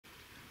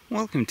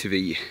Welcome to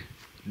the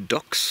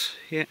docks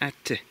here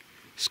at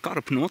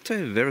Skarp Norte,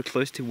 very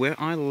close to where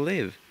I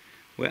live,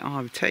 where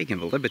I've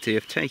taken the liberty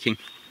of taking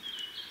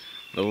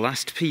the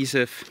last piece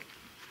of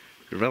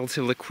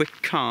relatively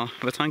quick car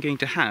that I'm going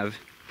to have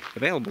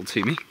available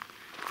to me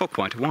for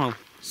quite a while.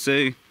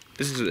 So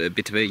this is a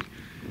bit of a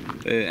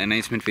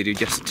announcement video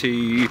just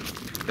to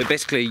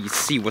basically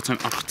see what I'm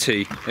up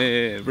to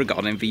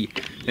regarding the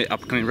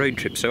upcoming road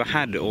trip. So I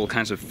had all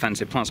kinds of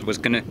fancy plans. I was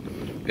going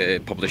to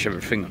publish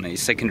everything on a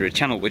secondary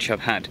channel which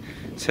I've had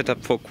set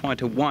up for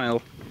quite a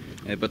while,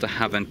 but I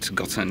haven't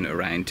gotten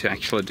around to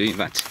actually doing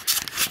that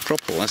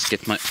properly. Let's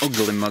get my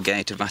ugly mug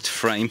out of that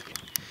frame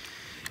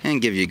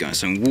and give you guys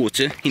some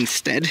water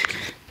instead.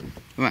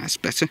 That's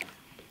better.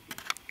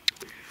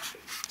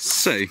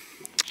 So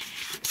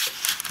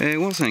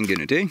what I'm going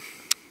to do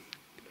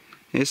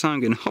is I'm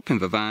going to hop in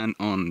the van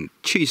on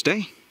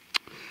Tuesday,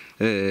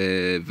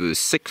 the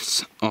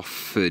 6th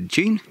of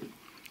June,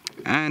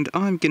 and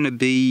I'm going to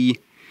be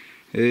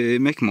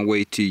making my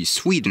way to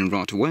Sweden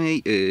right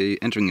away,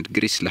 entering at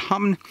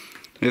Grisslehamn.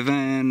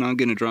 Then I'm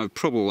going to drive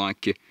probably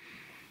like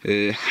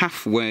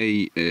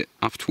halfway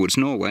up towards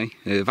Norway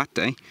that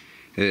day,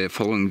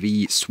 following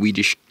the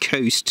Swedish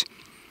coast,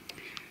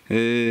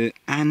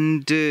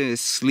 and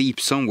sleep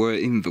somewhere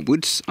in the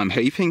woods, I'm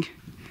hoping.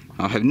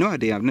 I have no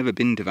idea, I've never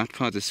been to that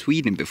part of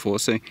Sweden before,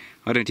 so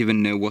I don't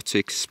even know what to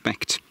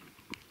expect.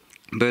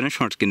 But I'm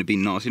sure it's going to be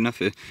nice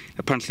enough.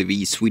 Apparently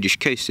the Swedish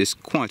coast is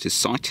quite a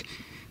sight,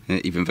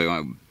 even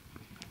though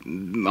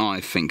I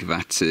think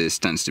that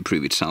stands to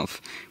prove itself.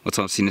 What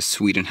I've seen of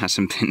Sweden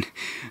hasn't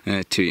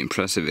been too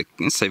impressive,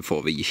 save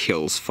for the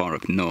hills far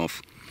up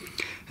north.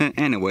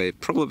 Anyway,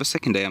 probably the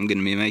second day I'm going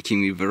to be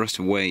making the rest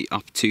of the way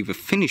up to the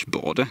Finnish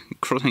border,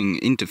 crossing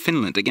into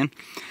Finland again.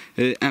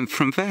 And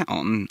from there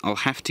on, I'll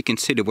have to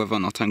consider whether or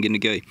not I'm going to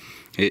go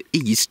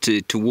east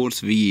towards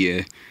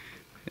the,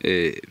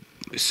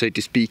 so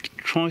to speak,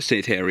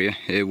 tri-state area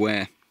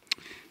where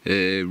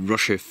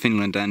Russia,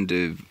 Finland and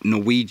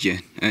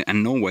Norwegia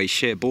and Norway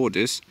share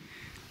borders,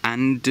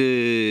 and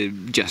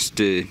just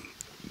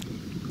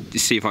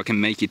see if I can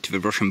make it to the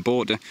Russian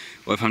border,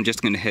 or if I'm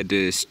just going to head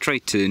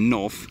straight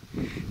north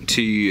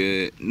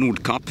to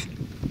Nordkapp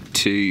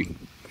to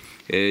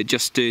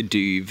just do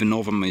the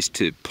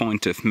northernmost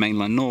point of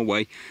mainland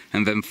Norway,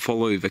 and then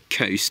follow the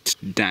coast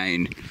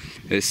down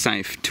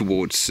south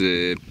towards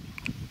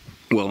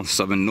well,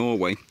 southern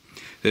Norway.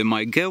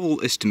 My goal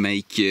is to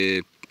make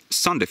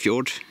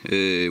Sandefjord,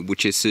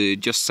 which is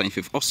just south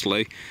of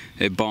Oslo,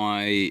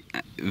 by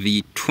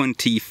the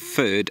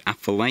 23rd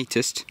at the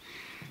latest,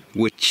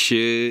 which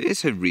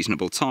is a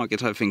reasonable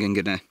target. I think I'm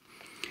going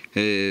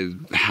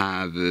to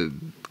have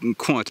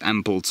quite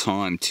ample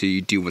time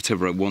to do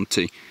whatever I want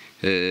to.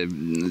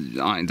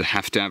 I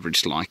have to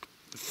average like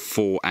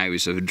 4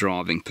 hours of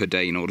driving per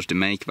day in order to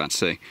make that,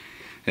 so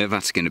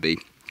that's going to be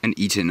an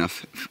easy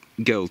enough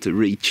goal to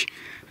reach.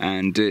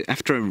 And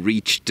after I've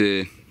reached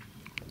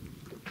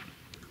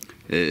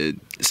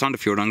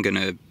Sandefjord, I'm going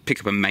to pick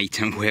up a mate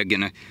and we're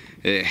going to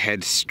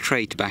head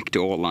straight back to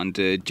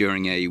Åland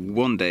during a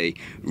one-day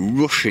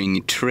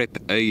rushing trip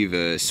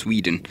over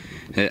Sweden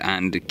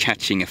and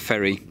catching a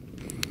ferry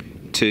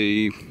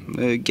to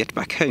get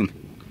back home.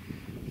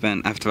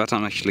 Then after that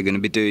I'm actually going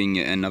to be doing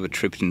another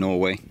trip to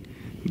Norway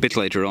a bit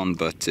later on,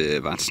 but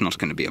that's not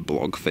going to be a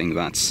blog thing,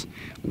 that's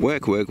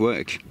work.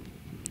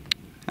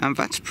 And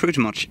that's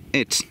pretty much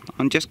it.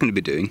 I'm just going to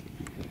be doing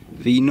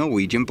the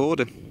Norwegian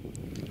border.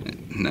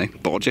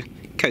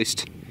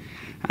 Coast.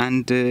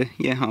 And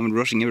yeah, I'm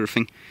rushing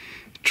everything.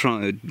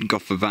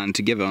 Got the van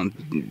together.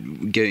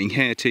 I'm going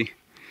here to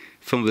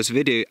film this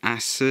video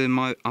as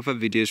my other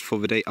videos for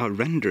the day are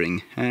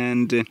rendering.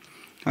 And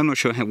I'm not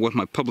sure what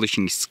my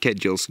publishing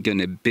schedule's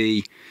gonna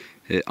be.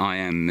 I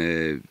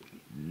am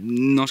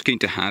not going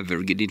to have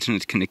very good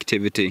internet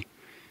connectivity.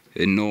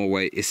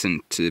 Norway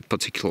isn't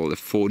particularly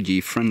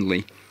 4G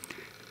friendly,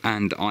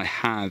 and I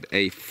have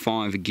a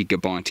 5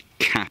 GB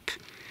cap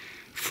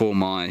for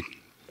my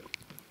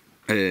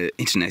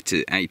internet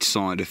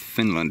outside of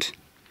Finland.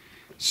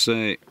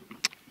 So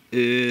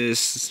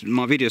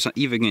my videos are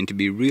either going to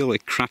be really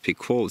crappy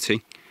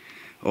quality,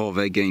 or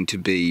they're going to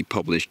be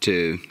published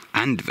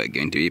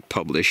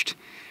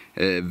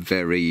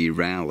very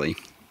rarely,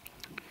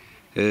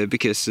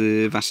 because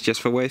that's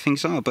just the way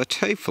things are. But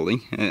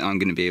hopefully I'm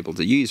going to be able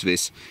to use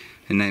this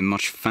in a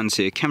much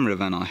fancier camera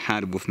than I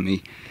had with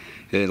me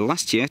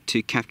last year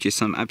to capture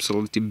some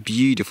absolutely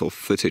beautiful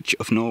footage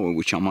of Norway,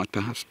 which I might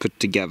perhaps put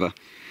together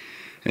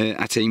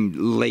at a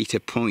later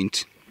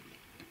point,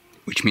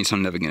 which means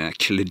I'm never going to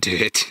actually do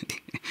it.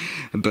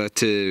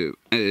 But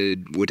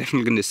we're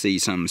definitely going to see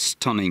some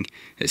stunning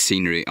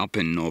scenery up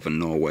in northern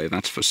Norway,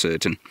 that's for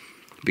certain,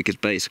 because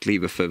basically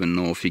the further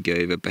north you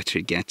go, the better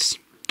it gets.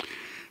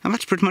 And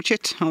that's pretty much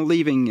it. I'm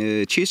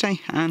leaving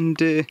Tuesday,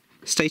 and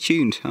stay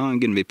tuned. I'm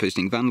going to be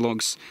posting van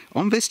logs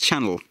on this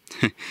channel.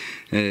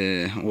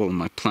 All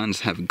my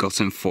plans have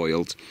gotten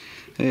foiled.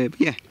 But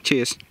yeah,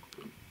 cheers.